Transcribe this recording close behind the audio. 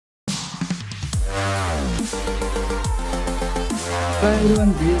Hi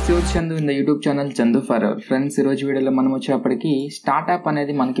everyone, this is Chandu in the YouTube channel Chandu Forever. Friends, ఈ రోజు వీడియోలో మనం వచ్చేప్పటికి StartApp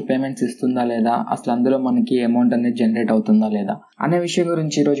అనేది మనకి పేమెంట్స్ ఇస్తుందా లేదా, అసలు అందులో మనకి అమౌంట్ అనేది జనరేట్ అవుతుందా లేదా అనే విషయం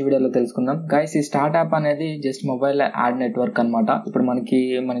గురించి ఈ రోజు వీడియోలో తెలుసుకుందాం. గైస్, ఈ StartApp అనేది జస్ట్ మొబైల్ యాడ్ నెట్వర్క్ అన్నమాట. ఇప్పుడు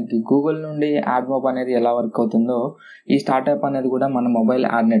మనకి గూగుల్ నుండి యాడ్ మోబ్ అనేది ఎలా వర్క్ అవుతుందో ఈ StartApp అనేది కూడా మన మొబైల్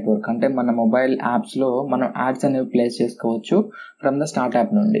యాడ్ నెట్వర్క్. అంటే మన మొబైల్ యాప్స్ లో మనం యాడ్స్ అనేవి ప్లేస్ చేసుకోవచ్చు ఫ్రమ్ ద StartApp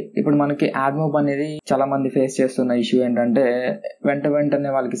నుండి. ఇప్పుడు మనకి యాడ్ మోబ్ అనేది చాలా మంది ఫేస్ చేస్తున్న ఇష్యూ ఏంటంటే వెంటనే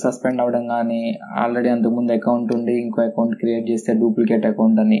వాళ్ళకి సస్పెండ్ అవ్వడం కానీ, ఆల్రెడీ అంతకుముందు అకౌంట్ ఉండి ఇంకో అకౌంట్ క్రియేట్ చేస్తే డూప్లికేట్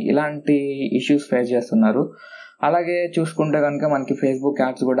అకౌంట్ అని ఇలాంటి ఇష్యూస్ ఫేస్ చేస్తున్నారు. అలాగే చూసుకుంటే కనుక మనకి ఫేస్బుక్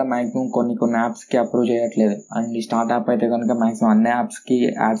యాడ్స్ కూడా మ్యాక్సిమం కొన్ని యాప్స్కి అప్రూవ్ చేయట్లేదు. అండ్ ఈ StartApp అయితే కనుక మ్యాక్సిమం అన్ని యాప్స్కి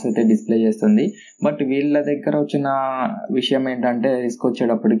యాడ్స్ అయితే డిస్ప్లే చేస్తుంది. బట్ వీళ్ళ దగ్గర వచ్చిన విషయం ఏంటంటే రిస్క్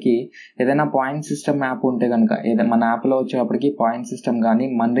వచ్చేటప్పటికి ఏదైనా పాయింట్ సిస్టమ్ యాప్ ఉంటే కనుక, ఏదైనా మన యాప్లో వచ్చేటప్పటికి పాయింట్ సిస్టమ్ కానీ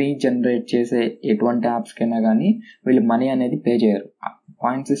మనీ జనరేట్ చేసే ఎటువంటి యాప్స్కైనా కానీ వీళ్ళు మనీ అనేది పే చేయరు.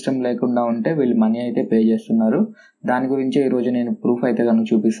 పాయింట్ సిస్టమ్ లేకుండా ఉంటే వీళ్ళు మనీ అయితే పే చేస్తున్నారు. దాని గురించి ఈరోజు నేను ప్రూఫ్ అయితే కనుక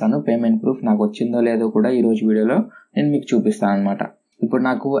చూపిస్తాను. పేమెంట్ ప్రూఫ్ నాకు వచ్చిందో లేదో కూడా ఈరోజు వీడియోలో నేను మీకు చూపిస్తాను అనమాట. ఇప్పుడు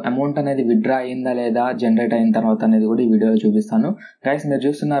నాకు అమౌంట్ అనేది విత్డ్రా అయిందా లేదా, జనరేట్ అయిన తర్వాత అనేది కూడా ఈ వీడియోలో చూపిస్తాను. గైస్, మీరు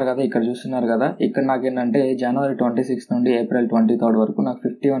చూస్తున్నారు కదా, ఇక్కడ నాకు ఏంటంటే జనవరి 26 నుండి ఏప్రిల్ 23 వరకు నాకు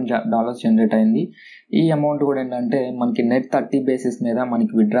 $51 జనరేట్ అయింది. ఈ అమౌంట్ కూడా ఏంటంటే మనకి నెట్ 30 బేసిస్ మీద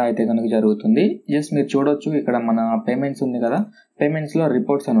మనకి విత్డ్రా అయితే కనుక జరుగుతుంది. జస్ట్ మీరు చూడొచ్చు, ఇక్కడ మన పేమెంట్స్ ఉంది కదా, పేమెంట్స్లో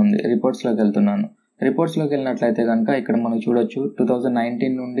రిపోర్ట్స్ అని ఉంది. రిపోర్ట్స్లోకి వెళ్తున్నాను. రిపోర్ట్స్లోకి వెళ్ళినట్లయితే కనుక ఇక్కడ మనం చూడొచ్చు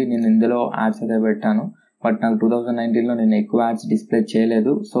 2019 నుండి నేను ఇందులో యాడ్స్ అయితే పెట్టాను. బట్ నాకు 2019లో నేను ఎక్కువ యాడ్స్ డిస్ప్లే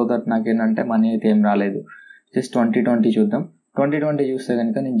చేయలేదు. సో దట్ నాకేంటంటే మనీ అయితే ఏం రాలేదు. జస్ట్ 2020 చూద్దాం. 2020 చూస్తే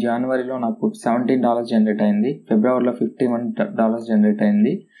కనుక నేను జనవరిలో నాకు $17 జనరేట్ అయింది, ఫిబ్రవరిలో $51 జనరేట్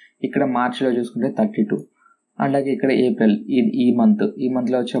అయింది, ఇక్కడ మార్చిలో చూసుకుంటే 32, అలాగే ఇక్కడ ఏప్రిల్ ఈ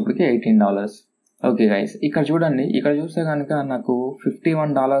మంత్లో వచ్చేప్పటికి $18. ఓకే గైస్, ఇక్కడ చూడండి, ఇక్కడ చూస్తే కనుక నాకు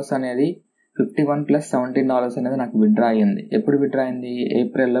 $51 అనేది 51 + $17 అనేది నాకు విత్డ్రా అయ్యింది. ఎప్పుడు విత్డ్రా అయింది?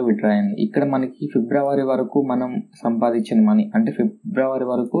 ఏప్రిల్లో విత్డ్రా అయింది. ఇక్కడ మనకి ఫిబ్రవరి వరకు మనం సంపాదించిన మనీ, అంటే ఫిబ్రవరి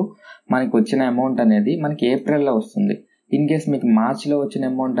వరకు మనకి వచ్చిన అమౌంట్ అనేది మనకి ఏప్రిల్లో వస్తుంది. ఇన్ కేస్ మీకు మార్చిలో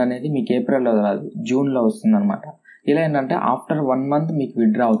వచ్చిన అమౌంట్ అనేది మీకు ఏప్రిల్లో రాదు, జూన్లో వస్తుంది అనమాట. ఇలా ఏంటంటే ఆఫ్టర్ 1 మంత్ మీకు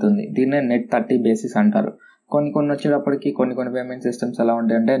విత్డ్రా అవుతుంది. దీన్నే నెట్ 30 బేసిస్ అంటారు. కొన్ని వచ్చేటప్పటికి కొన్ని పేమెంట్ సిస్టమ్స్ ఎలా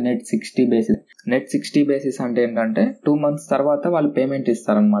ఉంటాయంటే నెట్ 60 బేసిస్. నెట్ 60 బేసిస్ అంటే ఏంటంటే 2 మంత్స్ తర్వాత వాళ్ళు పేమెంట్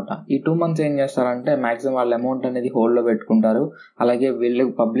ఇస్తారనమాట. ఈ 2 మంత్స్ ఏం చేస్తారంటే మాక్సిమం వాళ్ళ అమౌంట్ అనేది హోల్డ్లో పెట్టుకుంటారు. అలాగే వీళ్ళు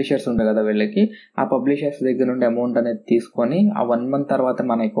పబ్లిషర్స్ ఉంటారు కదా, వీళ్ళకి ఆ పబ్లిషర్స్ దగ్గర నుండి అమౌంట్ అనేది తీసుకొని ఆ 1 మంత్ తర్వాత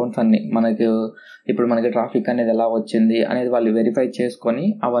మన అకౌంట్స్ అన్ని ఇప్పుడు మనకి ట్రాఫిక్ అనేది ఎలా వచ్చింది అనేది వాళ్ళు వెరిఫై చేసుకొని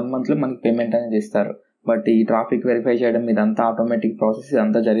ఆ 1 మంత్లో మనకి పేమెంట్ అనేది ఇస్తారు. బట్ ఈ ట్రాఫిక్ వెరిఫై చేయడం ఇదంతా ఆటోమేటిక్ ప్రాసెస్,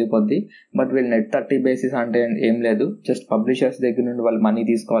 ఇదంతా జరిగిపోద్ది. బట్ వీళ్ళు నెట్ 30 బేసిస్ అంటే ఏం లేదు, జస్ట్ పబ్లిషర్స్ దగ్గర నుండి వాళ్ళు మనీ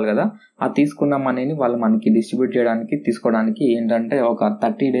తీసుకోవాలి కదా, ఆ తీసుకున్న మనీని వాళ్ళు మనకి డిస్ట్రిబ్యూట్ తీసుకోవడానికి ఏంటంటే ఒక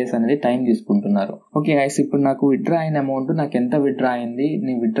 30 డేస్ అనేది టైం తీసుకుంటున్నారు. ఓకే గైస్, ఇప్పుడు నాకు విత్డ్రా అయిన అమౌంట్ నాకు ఎంత విత్డ్రా అయింది,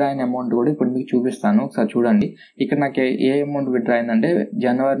 నేను విత్డ్రా అయిన అమౌంట్ కూడా ఇప్పుడు మీకు చూపిస్తాను. ఒకసారి చూడండి, ఇక్కడ నాకు ఏ అమౌంట్ విత్డ్రా అయిందంటే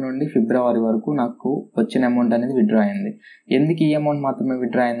జనవరి నుండి ఫిబ్రవరి వరకు నాకు వచ్చిన అమౌంట్ అనేది విత్డ్రా అయింది. ఎందుకు ఈ అమౌంట్ మాత్రమే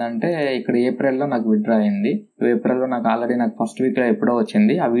విత్డ్రా అయిందంటే ఇక్కడ ఏప్రిల్లో నాకు విత్డ్రా అయింది. ఏప్రిల్లో నాకు ఆల్రెడీ ఫస్ట్ వీక్లో ఎప్పుడో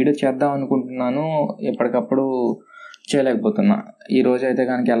వచ్చింది. ఆ వీడియో చేద్దాం అనుకుంటున్నాను, ఎప్పటికప్పుడు చేయలేకపోతున్నా. ఈ రోజు అయితే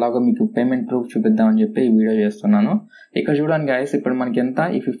కనుక ఎలాగో మీకు పేమెంట్ ప్రూఫ్ చూపిద్దామని చెప్పి ఈ వీడియో చేస్తున్నాను. ఇక్కడ చూడండి గైస్, ఇప్పుడు మనకి ఎంత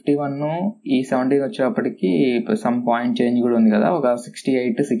ఈ 51 ఈ 70 వచ్చేటప్పటికి సమ్ పాయింట్ చేంజ్ కూడా ఉంది కదా, ఒక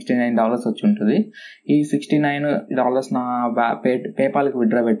 $69 వచ్చి ఉంటుంది. ఈ $69 నా పేపాల్కి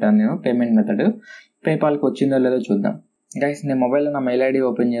విత్డ్రా పెట్టాను నేను. పేమెంట్ మెథడ్ పేపాల్కి వచ్చిందో లేదో చూద్దాం. గైస్, నేను మొబైల్లో నా మెయిల్ ఐడి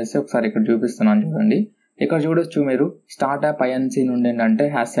ఓపెన్ చేస్తే ఒకసారి ఇక్కడ చూపిస్తున్నాను చూడండి. ఇక్కడ చూడొచ్చు మీరు, StartApp INC నుండి ఏంటంటే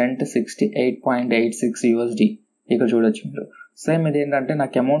హ్యాస్ సెంట్ $68.86 ఇక్కడ చూడొచ్చు మీరు. సేమ్ ఇది ఏంటంటే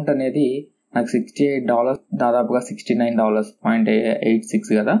నాకు అమౌంట్ అనేది నాకు $68, దాదాపుగా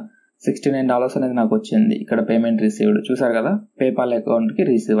 $69.86 కదా, $69 అనేది నాకు వచ్చింది. ఇక్కడ పేమెంట్ రిసీవ్డ్ చూసారు కదా, పేపాల్ అకౌంట్కి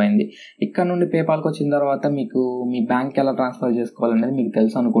రిసీవ్ అయింది. ఇక్కడ నుండి పేపాల్కి వచ్చిన తర్వాత మీకు మీ బ్యాంక్కి ఎలా ట్రాన్స్ఫర్ చేసుకోవాలనేది మీకు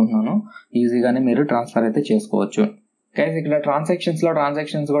తెలుసు అనుకుంటున్నాను. ఈజీగానే మీరు ట్రాన్స్ఫర్ అయితే చేసుకోవచ్చు. గైస్, ఇక్కడ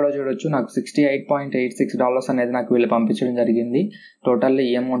ట్రాన్సాక్షన్స్ కూడా చూడొచ్చు. నాకు $68.86 అనేది నాకు వీళ్ళు పంపించడం జరిగింది. టోటల్ ఈ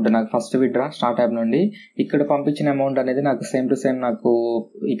అమౌంట్ నాకు ఫస్ట్ విత్డ్రా StartApp నుండి ఇక్కడ పంపించిన అమౌంట్ అనేది నాకు సేమ్ టు సేమ్ నాకు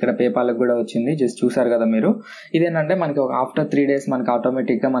ఇక్కడ పేపాల్కి కూడా వచ్చింది. జస్ట్ చూసారు కదా మీరు. ఇదేంటంటే మనకి ఒక ఆఫ్టర్ 3 days మనకి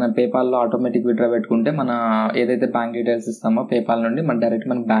ఆటోమేటిక్గా మన పేపాల్లో ఆటోమేటిక్ విత్డ్రా పెట్టుకుంటే మన ఏదైతే బ్యాంక్ డీటెయిల్స్ ఇస్తామో పేపాల్ నుండి మన డైరెక్ట్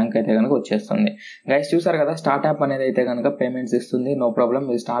మన బ్యాంక్ అయితే కనుక వచ్చేస్తుంది. గైస్, చూసారు కదా, StartApp అనేది అయితే కనుక పేమెంట్స్ ఇస్తుంది, నో ప్రాబ్లం.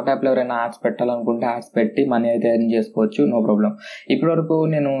 మీరు StartAppలో ఎవరైనా యాడ్స్ పెట్టాలనుకుంటే యాడ్స్ పెట్టి మనీ అయితే ఎర్న్ చేసుకోవచ్చు, నో ప్రాబ్లం. ఇప్పటివరకు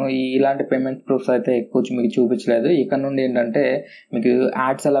నేను ఇలాంటి పేమెంట్ ప్రూఫ్స్ అయితే ఎక్కువ మీకు చూపించలేదు. ఇక్కడ నుండి ఏంటంటే మీకు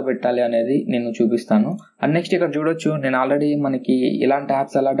యాడ్స్ ఎలా పెట్టాలి అనేది నేను చూపిస్తాను. అండ్ నెక్స్ట్ ఇక్కడ చూడొచ్చు, నేను ఆల్రెడీ మనకి ఇలాంటి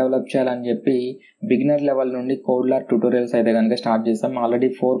యాప్స్ ఎలా డెవలప్ చేయాలని చెప్పి బిగినర్ లెవెల్ నుండి కోడ్లార్ ట్యూటోరియల్స్ అయితే కనుక స్టార్ట్ చేస్తాం. ఆల్రెడీ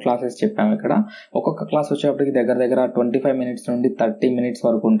 4 క్లాసెస్ చెప్పాము. ఇక్కడ ఒక్కొక్క క్లాస్ వచ్చేప్పటికి దగ్గర 25 మినిట్స్ నుండి 30 మినిట్స్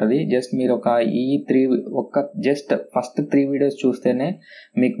వరకు ఉంటుంది. జస్ట్ మీరు జస్ట్ ఫస్ట్ 3 వీడియోస్ చూస్తేనే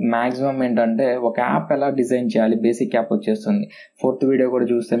మీకు మ్యాక్సిమం ఏంటంటే ఒక యాప్ ఎలా డిజైన్ చేయాలి బేసిక్ యాప్ వచ్చేస్తుంది. 4th వీడియో కూడా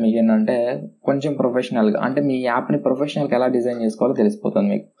చూస్తే మీకు ఏంటంటే కొంచెం ప్రొఫెషనల్గా, అంటే మీ యాప్ని ప్రొఫెషనల్గా ఎలా డిజైన్ చేసుకోవాలో తెలిసిపోతుంది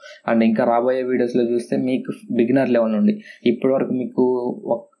మీకు. అండ్ ఇంకా రాబోయే వీడియోస్లో చూస్తే మీకు బిగినర్ లెవెల్ నుండి ఇప్పటి వరకు మీకు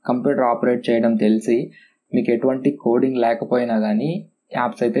కంప్యూటర్ ఆపరేట్ చేయడం తెలిసి మీకు ఎటువంటి కోడింగ్ లేకపోయినా కానీ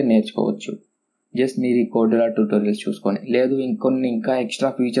యాప్స్ అయితే నేర్చుకోవచ్చు. జస్ట్ మీరు ఈ కోడులర్ ట్యూటోరియల్స్ చూసుకొని, లేదు ఇంకా ఎక్స్ట్రా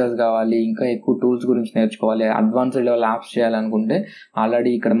ఫీచర్స్ కావాలి, ఇంకా ఎక్కువ టూల్స్ గురించి నేర్చుకోవాలి, అడ్వాన్స్డ్ లెవెల్ యాప్స్ చేయాలనుకుంటే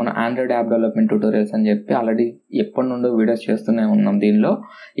ఆల్రెడీ ఇక్కడ మనం ఆండ్రాయిడ్ యాప్ డెవలప్మెంట్ ట్యూటోరియల్స్ అని చెప్పి ఆల్రెడీ ఎప్పటి నుండో వీడియోస్ చేస్తూనే ఉన్నాం. దీనిలో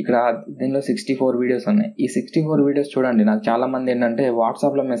 64 వీడియోస్ ఉన్నాయి. ఈ 64 వీడియోస్ చూడండి. నాకు చాలా మంది ఏంటంటే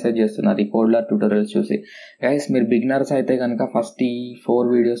వాట్సాప్లో మెసేజ్ చేస్తున్నారు ఈ కోడులర్ ట్యూటోరియల్స్ చూసి. గైస్, మీరు బిగినర్స్ అయితే కనుక ఫస్ట్ ఈ 4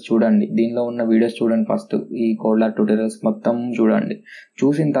 వీడియోస్ చూడండి, దీనిలో ఉన్న వీడియోస్ చూడండి. ఫస్ట్ ఈ కోడులర్ ట్యూటోరియల్స్ మొత్తం చూడండి.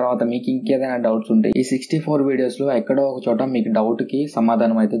 చూసిన తర్వాత మీకు ఇంకేదైనా డౌట్స్ ఉంటే ఈ 64 వీడియోస్లో ఎక్కడో ఒక చోట మీకు డౌట్కి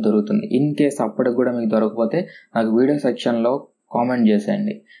సమాధానం అయితే దొరుకుతుంది. ఇన్ కేస్ అప్పటికి కూడా మీకు దొరకకపోతే నాకు వీడియో సెక్షన్లో కామెంట్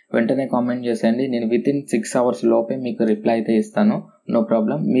చేసేయండి, వెంటనే కామెంట్ చేసేయండి. నేను వితిన్ 6 అవర్స్ లోపే మీకు రిప్లై అయితే ఇస్తాను. No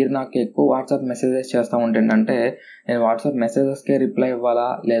problem. మీరు నాకు ఎక్కువ వాట్సాప్ మెసేజెస్ చేస్తూ ఉంటేంటంటే నేను వాట్సాప్ మెసేజెస్కే రిప్లై ఇవ్వాలా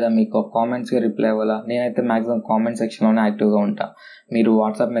లేదా మీకు కామెంట్స్కే రిప్లై ఇవ్వాలా? నేనైతే మ్యాక్సిమం కామెంట్ సెక్షన్లోనే యాక్టివ్గా ఉంటా. మీరు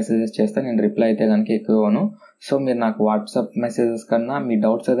వాట్సాప్ మెసేజెస్ చేస్తే నేను రిప్లై అయితే కనుక ఎక్కువ ఇవ్వను. సో మీరు నాకు వాట్సాప్ మెసేజెస్ కన్నా మీ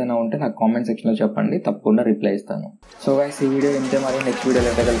డౌట్స్ ఏదైనా ఉంటే నాకు కామెంట్ సెక్షన్లో చెప్పండి, తప్పకుండా రిప్లై ఇస్తాను. సో గైస్, ఈ వీడియో ఇంతే. మరి నెక్స్ట్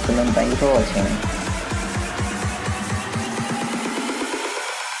వీడియోలో అయితే కలుసుకుందాం. Thank you for watching.